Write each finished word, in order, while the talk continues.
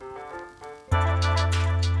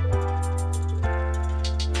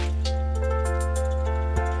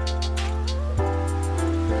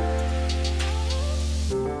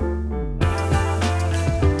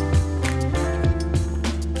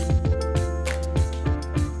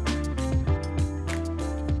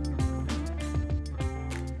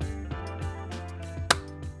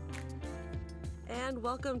and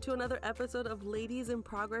welcome to another episode of Ladies in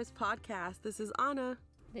Progress podcast. This is Anna.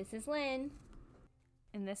 This is Lynn.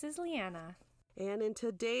 And this is Leanna. And in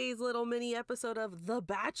today's little mini episode of The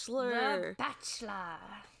Bachelor. The Bachelor.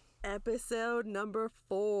 Episode number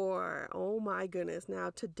 4. Oh my goodness. Now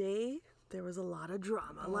today, there was a lot of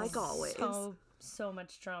drama, like always. So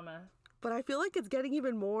much drama. But I feel like it's getting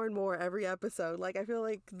even more and more every episode. Like, I feel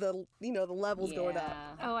like the level's going up.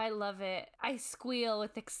 Oh, I love it. I squeal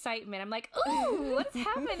with excitement. I'm like, ooh, what's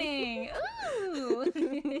happening? Ooh.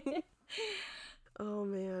 Oh,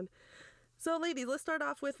 man. So, ladies, let's start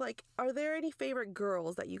off with, like, are there any favorite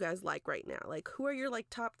girls that you guys like right now? Like, who are your, like,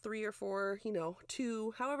 top 3 or 4,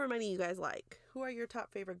 2, however many you guys like? Who are your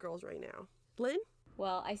top favorite girls right now? Lynn?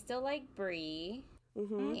 Well, I still like Bree.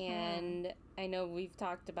 Mm-hmm. And I know we've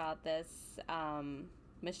talked about this.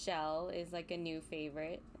 Michelle is like a new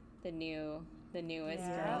favorite, the newest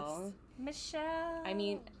girl. Michelle. I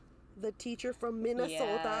mean, the teacher from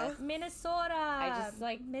Minnesota. Yeah. Minnesota. I just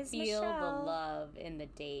like Ms. feel Michelle. the love in the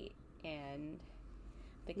date, and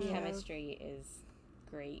the chemistry is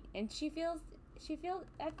great. And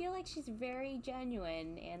I feel like she's very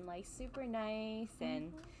genuine and like super nice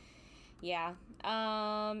and. Yeah.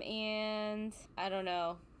 And I don't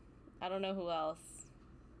know who else.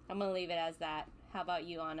 I'm going to leave it as that. How about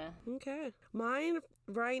you, Anna? Okay. Mine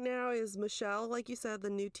right now is Michelle, like you said,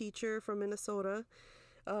 the new teacher from Minnesota.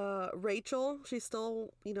 Rachel, she's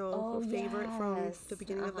still, a favorite from the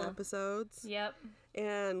beginning of the episodes. Yep.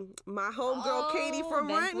 And my homegirl, Katie from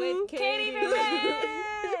Renton. Katie from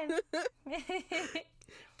Renton!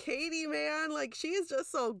 Katie, man, like, she is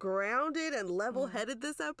just so grounded and level-headed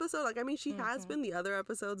this episode. Like, I mean, she has been the other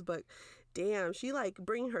episodes, but damn, she, like,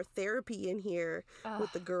 bringing her therapy in here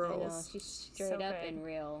with the girls. I know. She's straight so up good. and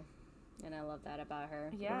real, and I love that about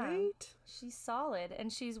her. Yeah. Right? She's solid,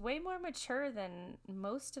 and she's way more mature than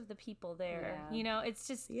most of the people there. Yeah. It's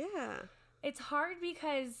just... Yeah. It's hard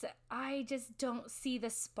because I just don't see the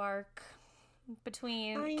spark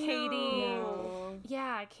between Katie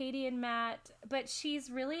and Matt, but she's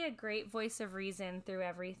really a great voice of reason through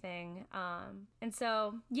everything, and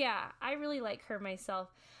so I really like her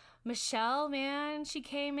myself. Michelle, man, she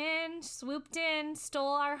came in, swooped in,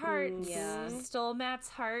 stole our hearts, stole Matt's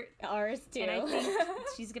heart, ours too, and I think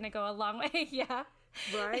she's gonna go a long way.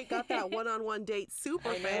 Right? Got that one-on-one date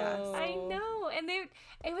super fast. I know. And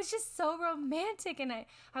it was just so romantic. And I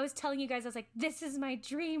was telling you guys, I was like, this is my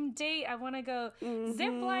dream date. I want to go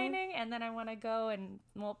zip lining, and then I want to go and,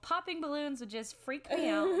 popping balloons would just freak me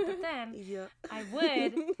out. But then I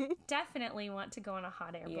would definitely want to go on a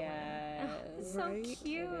hot air balloon. Yeah. So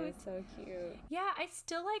cute. It's so cute. Yeah, I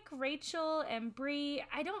still like Rachel and Bree.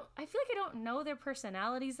 I feel like I don't know their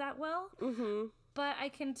personalities that well. Mm-hmm. But I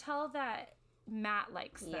can tell that Matt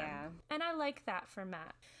likes them. Yeah. And I like that for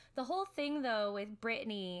Matt. The whole thing, though, with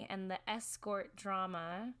Brittany and the escort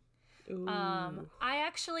drama, I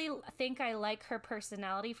actually think I like her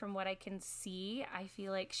personality from what I can see. I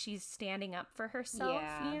feel like she's standing up for herself,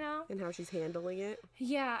 And how she's handling it.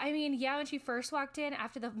 Yeah, I mean, when she first walked in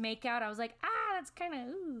after the makeout, I was like, that's kind of,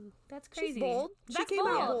 that's crazy. She's bold. That's she came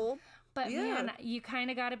out bold. But man, you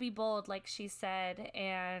kind of got to be bold, like she said,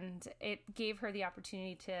 and it gave her the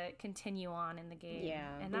opportunity to continue on in the game. Yeah.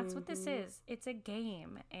 And that's what this is. It's a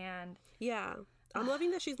game. And yeah. I'm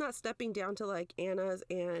loving that she's not stepping down to like Anna's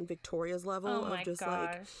and Victoria's level of just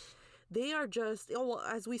like, they are just,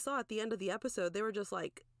 as we saw at the end of the episode, they were just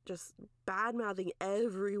like, bad-mouthing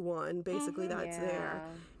everyone basically that's there,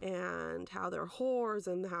 and how they're whores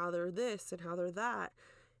and how they're this and how they're that.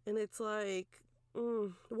 And it's like,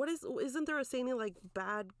 isn't there a saying like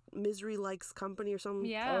bad misery likes company or something?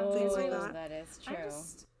 Yeah, things like that. That is true.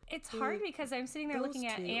 It's hard because I'm sitting there looking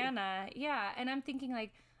at Anna, and I'm thinking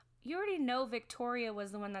like, you already know Victoria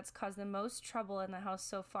was the one that's caused the most trouble in the house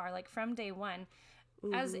so far, like from day one.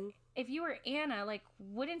 As if you were Anna, like,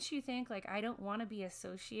 wouldn't you think like, I don't want to be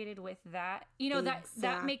associated with that?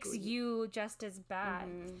 That makes you just as bad.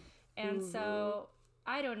 And so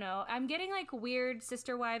I don't know. I'm getting like weird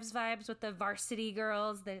Sister Wives vibes with the varsity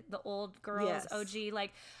girls, the old girls, OG.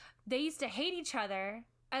 Like, they used to hate each other,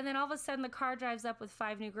 and then all of a sudden the car drives up with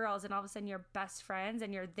 5 new girls, and all of a sudden you're best friends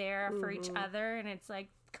and you're there for each other, and it's like,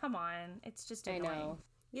 come on, it's just annoying. I know.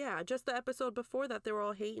 Yeah, just the episode before that, they were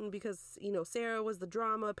all hating because, Sarah was the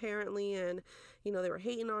drama apparently, and, they were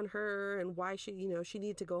hating on her and why she, she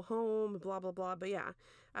needed to go home, blah, blah, blah. But yeah,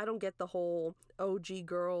 I don't get the whole OG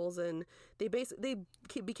girls, and they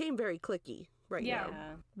became very cliquey right now.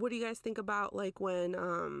 What do you guys think about, like, when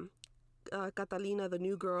Catalina, the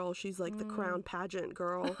new girl, she's like the crown pageant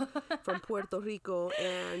girl from Puerto Rico,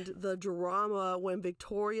 and the drama when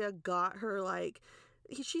Victoria got her, like,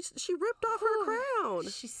 she ripped off her crown.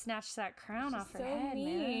 She snatched that crown off her so head,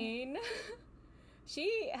 mean. Man.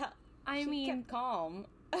 She kept calm.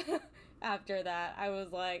 After that, I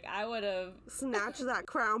was like, I would have snatched that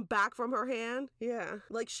crown back from her hand. Yeah.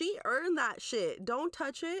 Like, she earned that shit. Don't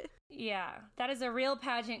touch it. Yeah. That is a real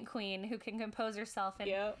pageant queen who can compose herself.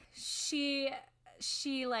 And she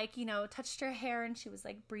like, you know, touched her hair and she was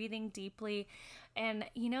like breathing deeply. And,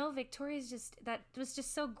 you know, Victoria's that was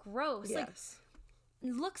just so gross. Yes.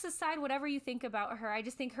 Like, looks aside, whatever you think about her, I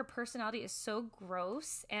just think her personality is so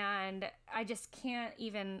gross. And I just can't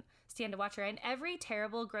even stand to watch her. And every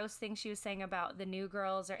terrible, gross thing she was saying about the new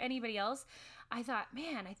girls or anybody else, I thought,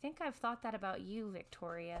 man, I think I've thought that about you,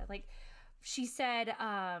 Victoria. Like, she said,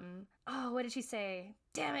 what did she say?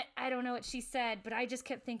 Damn it, I don't know what she said, but I just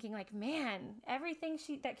kept thinking, like, man, everything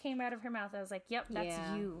that came out of her mouth, I was like, yep, that's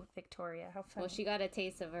you, Victoria. How funny. Well, she got a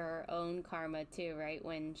taste of her own karma, too, right?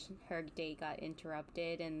 When her date got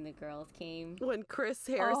interrupted and the girls came. When Chris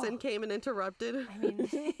Harrison came and interrupted. I mean,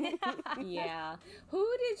 yeah. Who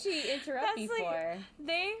did she interrupt before?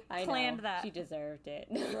 They planned that. She deserved it.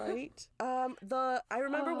 Right? I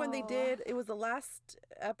remember when they did, it was the last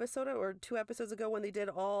episode or 2 episodes ago when they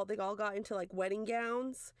all got into like wedding gowns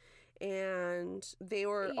and they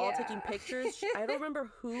were all taking pictures. I don't remember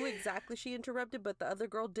who exactly she interrupted, but the other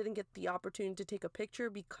girl didn't get the opportunity to take a picture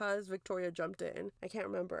because Victoria jumped in. I can't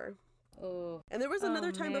remember. Oh. And there was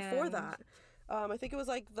another time before that. I think it was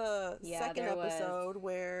like the second episode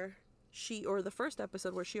where the first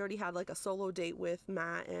episode where she already had like a solo date with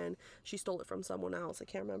Matt and she stole it from someone else. I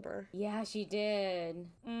can't remember. Yeah, she did.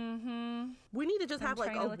 Mm-hmm. We need to just have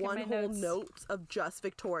like a one whole note of just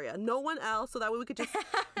Victoria. No one else, so that way we could just,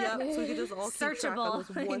 so we could just all keep track of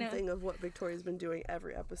this one thing of what Victoria's been doing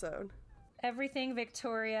every episode. Everything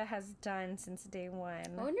Victoria has done since day one.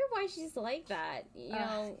 I wonder why she's like that. You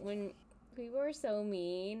know, when people were so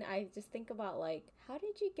mean, I just think about like, how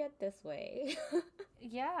did you get this way?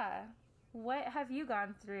 Yeah. What have you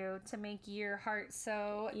gone through to make your heart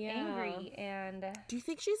so angry? And do you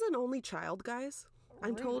think she's an only child, guys?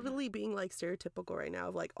 I'm totally being like stereotypical right now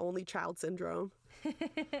of like only child syndrome. I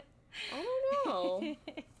don't know.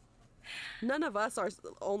 None of us are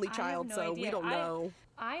only child, so we don't know.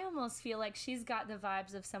 I almost feel like she's got the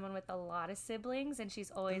vibes of someone with a lot of siblings and she's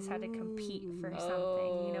always had to compete for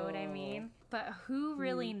something. You know what I mean? But who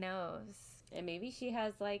really knows? And maybe she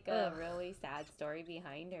has like a really sad story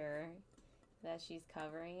behind her that she's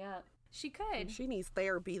covering up. She could. She needs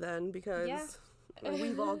therapy then because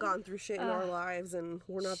we've all gone through shit in our lives and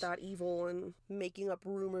we're not that evil and making up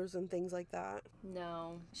rumors and things like that.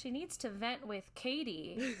 No. She needs to vent with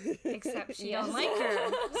Katie, except she don't like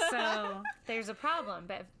her. So there's a problem.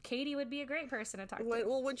 But Katie would be a great person to talk to.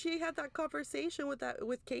 Well, when she had that conversation with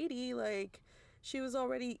Katie, like, she was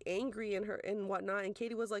already angry and whatnot, and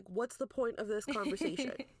Katie was like, what's the point of this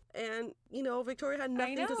conversation? And, you know, Victoria had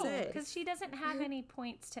nothing to say. Because she doesn't have any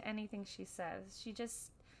points to anything she says. She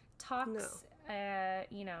just talks,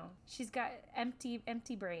 you know, she's got empty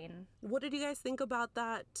brain. What did you guys think about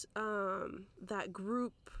that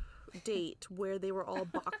group date where they were all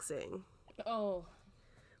boxing? Oh.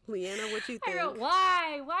 Leanna, what you think? I wrote,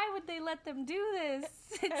 why would they let them do this?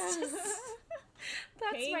 It's just,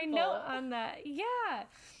 that's painful. My note on that. Yeah.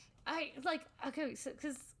 Okay, so,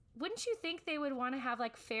 because wouldn't you think they would want to have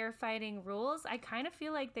like fair fighting rules? I kind of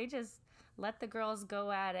feel like they just let the girls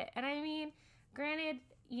go at it. And I mean, granted,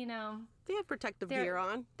 you know, they have protective gear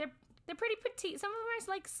on. They're pretty petite. Some of them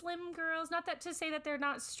are like slim girls. Not that to say that they're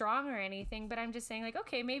not strong or anything, but I'm just saying like,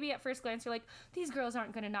 okay, maybe at first glance you're like, these girls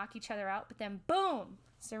aren't going to knock each other out, but then boom,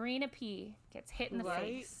 Serena P gets hit in the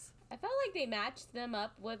face. I felt like they matched them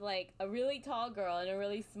up with like a really tall girl and a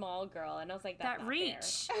really small girl, and I was like, that's not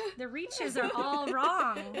reach. Fair. The reaches are all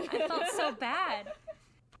wrong. I felt so bad.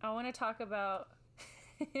 I want to talk about,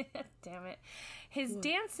 damn it, his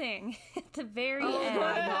dancing at the very end. Oh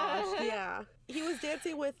my gosh, yeah. He was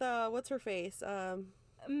dancing with, what's her face?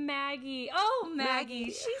 Maggie. Oh,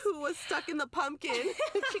 Maggie. Who was stuck in the pumpkin.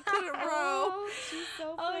 She couldn't row. Oh, she's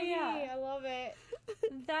so funny. Oh, yeah. I love it.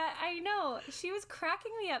 That, I know. She was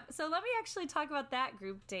cracking me up. So let me actually talk about that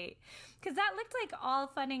group date. Because that looked like all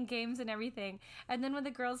fun and games and everything. And then when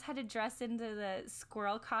the girls had to dress into the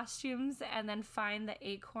squirrel costumes and then find the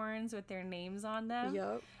acorns with their names on them.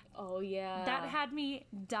 Yep. Oh, yeah. That had me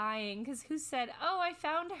dying because who said, oh, I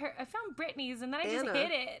found Brittany's and then I just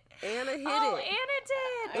hit it. Anna hit it. Oh, Anna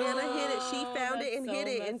did. Anna hit it. She found it and hit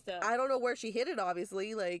it. And I don't know where she hid it,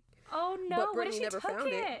 obviously. Like, oh, no. But what if she never took found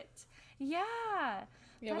it? Yeah.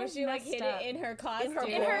 Yeah, when she like hid it in her costume.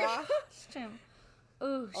 In her costume.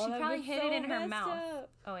 Ooh, she probably hid it in her mouth.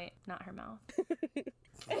 Oh, wait, not her mouth.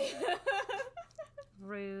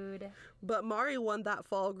 Rude. But Mari won that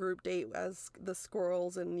fall group date as the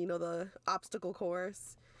squirrels and, the obstacle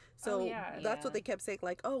course. So that's what they kept saying,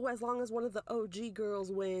 like, oh, as long as one of the OG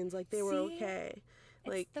girls wins, like, they were okay.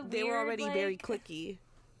 Like, they were already very cliquey.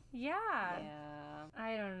 Yeah.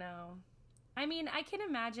 I don't know. I mean, I can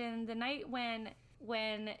imagine the night when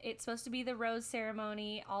it's supposed to be the rose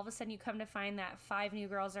ceremony, all of a sudden you come to find that 5 new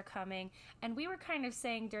girls are coming. And we were kind of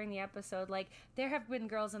saying during the episode, like, there have been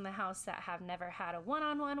girls in the house that have never had a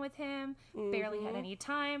one-on-one with him, barely had any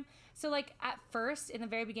time. So, like, at first, in the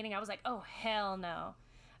very beginning, I was like, oh, hell no.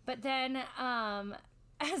 But then,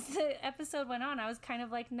 as the episode went on, I was kind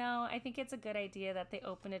of like, no, I think it's a good idea that they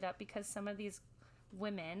open it up because some of these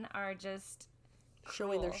women are just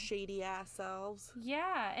showing their shady ass selves.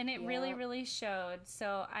 Yeah, and it really, really showed.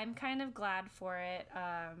 So I'm kind of glad for it.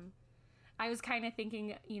 I was kind of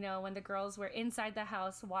thinking, when the girls were inside the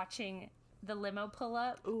house watching the limo pull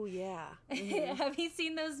up. Oh, yeah. Mm-hmm. Have you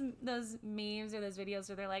seen those memes or those videos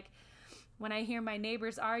where they're like, when I hear my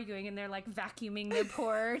neighbors arguing and they're like vacuuming their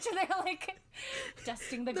porch and they're like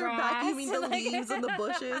dusting the grass. They're vacuuming the leaves and the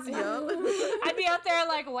bushes. Yep. I'd be out there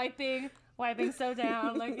like wiping so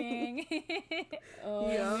down, looking. Oh,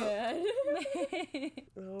 man.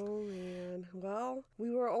 Oh, man. Well, we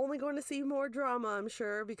were only going to see more drama, I'm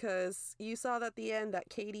sure, because you saw that at the end that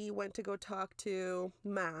Katie went to go talk to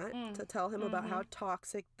Matt to tell him about how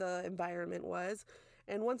toxic the environment was.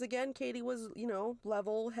 And once again, Katie was,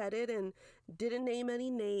 level-headed and didn't name any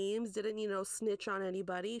names, didn't, snitch on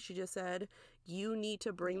anybody. She just said, you need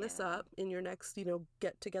to bring this up in your next,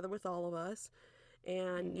 get-together with all of us.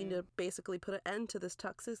 And you need to basically put an end to this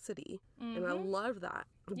toxicity. And I love that.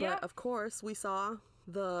 But, of course, we saw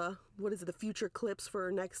the future clips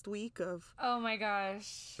for next week of... Oh, my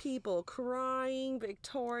gosh. People crying.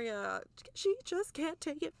 Victoria, she just can't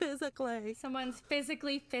take it physically. Someone's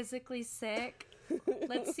physically sick.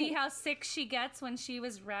 Let's see how sick she gets when she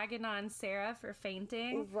was ragging on Sarah for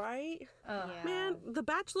fainting. Right? Man, the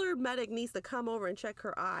Bachelor medic needs to come over and check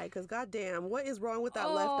her eye, because goddamn, what is wrong with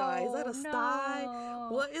that left eye? Is that a sty?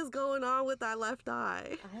 What is going on with that left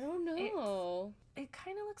eye? I don't know. It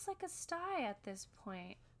kind of looks like a sty at this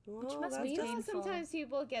point. Well, which must be painful. Sometimes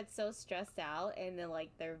people get so stressed out and then like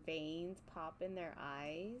their veins pop in their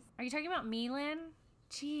eyes. Are you talking about Milan?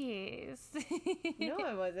 Jeez. No,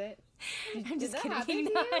 I wasn't. I'm just kidding.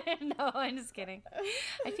 No, I'm just kidding.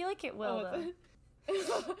 I feel like it will, though.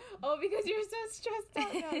 Oh, because you're so stressed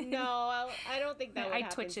out. No, I don't think that would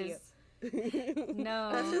happen twitches. To you.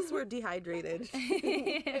 No. That's just we're dehydrated.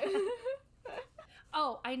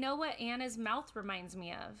 Oh, I know what Anna's mouth reminds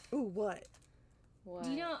me of. Ooh, what?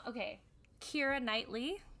 Do you know, Keira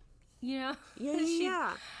Knightley? Yeah.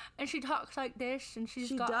 And she talks like this, and she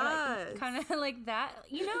does. Like, kind of like that.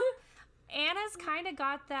 Anna's kind of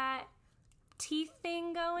got that teeth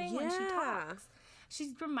thing going when she talks.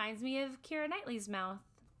 She reminds me of Keira Knightley's mouth.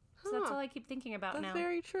 So that's all I keep thinking about now. That's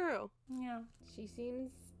very true. Yeah. She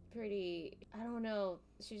seems pretty, I don't know,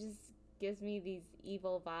 she just gives me these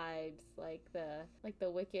evil vibes, like the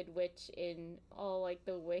Wicked Witch in all like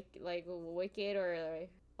the Wicked or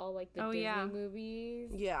all like the Disney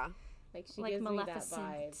movies. Yeah. Like she gives me that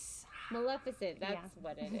vibe. Maleficent, that's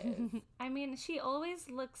what it is. I mean, she always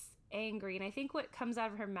looks angry, and I think what comes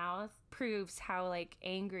out of her mouth proves how like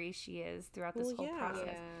angry she is throughout this whole process.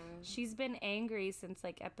 Yeah. She's been angry since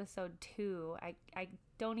like episode 2. I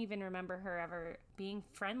don't even remember her ever being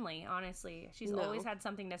friendly, honestly. She's always had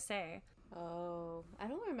something to say. Oh, I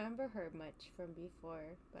don't remember her much from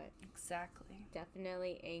before, but exactly.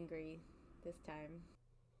 Definitely angry this time.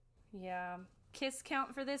 Yeah. Kiss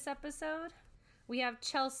count for this episode? We have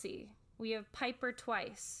Chelsea. We have Piper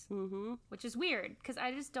twice, which is weird because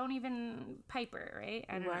I just don't even Piper, right?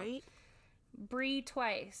 I don't know. Bree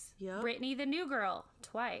twice. Yep. Brittany, the new girl,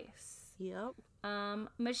 twice. Yep.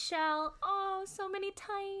 Michelle, so many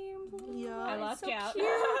times. Yeah, I lost count. Cute.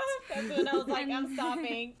 That's when I was like, I'm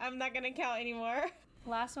stopping. I'm not gonna count anymore.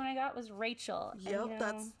 Last one I got was Rachel. Yep,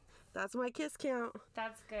 and, that's my kiss count.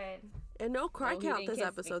 That's good. And no cry count this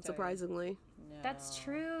episode, surprisingly. No. That's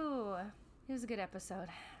true. It was a good episode.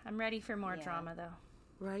 I'm ready for more drama, though.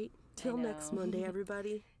 Right? Till next Monday,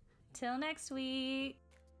 everybody. Till next week.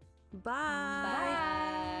 Bye.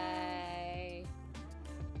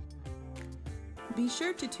 Be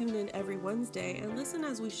sure to tune in every Wednesday and listen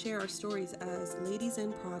as we share our stories as Ladies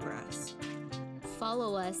in Progress.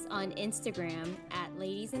 Follow us on Instagram at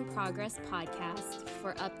Ladies in Progress Podcast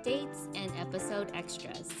for updates and episode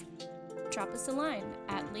extras. Drop us a line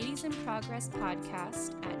at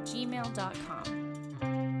ladiesinprogresspodcast@gmail.com.